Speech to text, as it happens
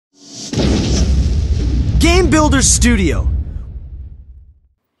Game Builder Studio.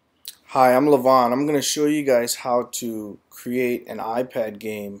 Hi, I'm Levon. I'm going to show you guys how to create an iPad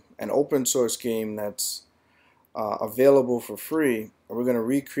game, an open source game that's available for free. We're going to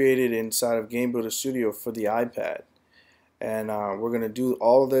recreate it inside of Game Builder Studio for the iPad. And we're going to do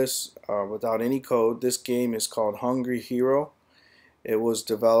all of this without any code. This game is called Hungry Hero. It was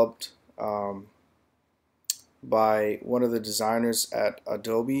developed by one of the designers at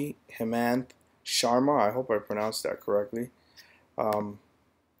Adobe, Hemant Sharma. I hope I pronounced that correctly. I'll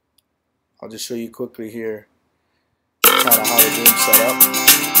just show you quickly here kind of how the game's set up.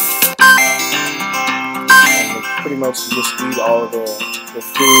 And pretty much you just eat all of the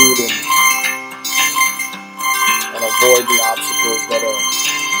food and avoid the obstacles that are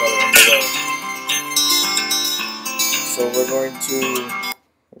in the way. So we're going to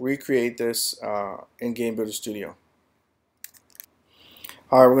recreate this in Game Builder Studio.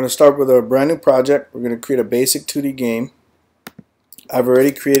 Alright, we're going to start with a brand new project. We're going to create a basic 2D game. I've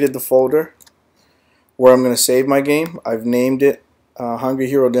already created the folder where I'm going to save my game. I've named it Hungry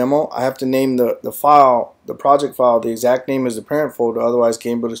Hero Demo. I have to name the file, the project file, the exact name as the parent folder, otherwise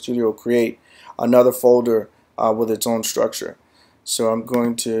Game Builder Studio will create another folder with its own structure. So I'm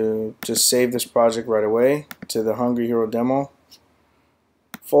going to just save this project right away to the Hungry Hero Demo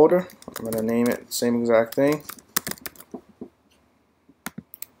folder. I'm going to name it the same exact thing.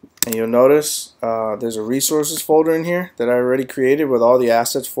 And you'll notice there's a resources folder in here that I already created with all the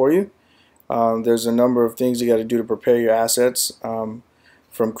assets for you. There's a number of things you got to do to prepare your assets, from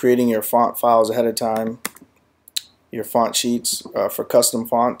creating your font files ahead of time, your font sheets for custom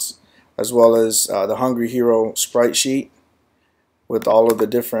fonts, as well as the Hungry Hero sprite sheet with all of the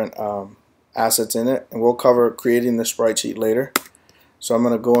different assets in it. And we'll cover creating the sprite sheet later. So I'm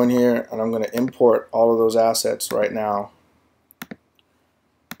going to go in here and I'm going to import all of those assets right now,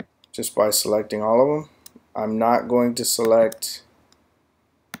 just by selecting all of them. I'm not going to select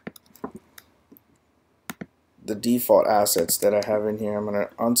the default assets that I have in here. I'm going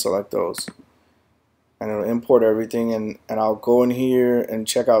to unselect those and it'll import everything, and I'll go in here and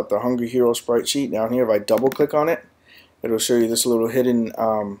check out the Hungry Hero sprite sheet. Down here, if I double click on it, it'll show you this little hidden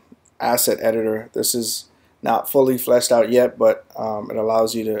asset editor. This is not fully fleshed out yet, but it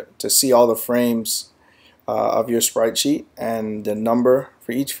allows you to see all the frames of your sprite sheet and the number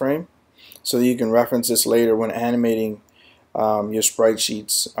for each frame, so that you can reference this later when animating your sprite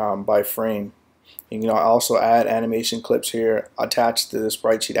sheets by frame. You can also add animation clips here attached to the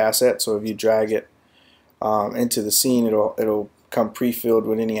sprite sheet asset, so if you drag it into the scene, it'll come pre-filled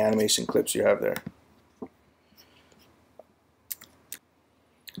with any animation clips you have there.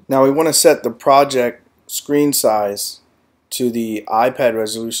 Now we want to set the project screen size to the iPad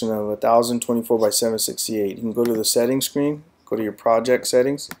resolution of 1024 by 768. You can go to the settings screen, go to your project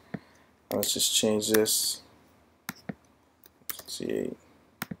settings. Let's just change this 68.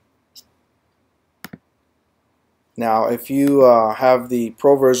 Now if you have the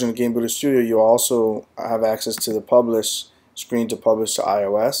Pro version of Game Builder Studio, you also have access to the publish screen to publish to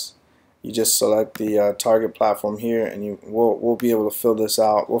iOS. You just select the target platform here, and we'll be able to fill this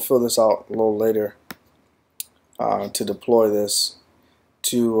out. We'll fill this out a little later to deploy this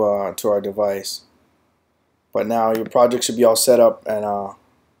to our device. But now your project should be all set up, and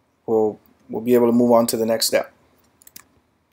we'll be able to move on to the next step.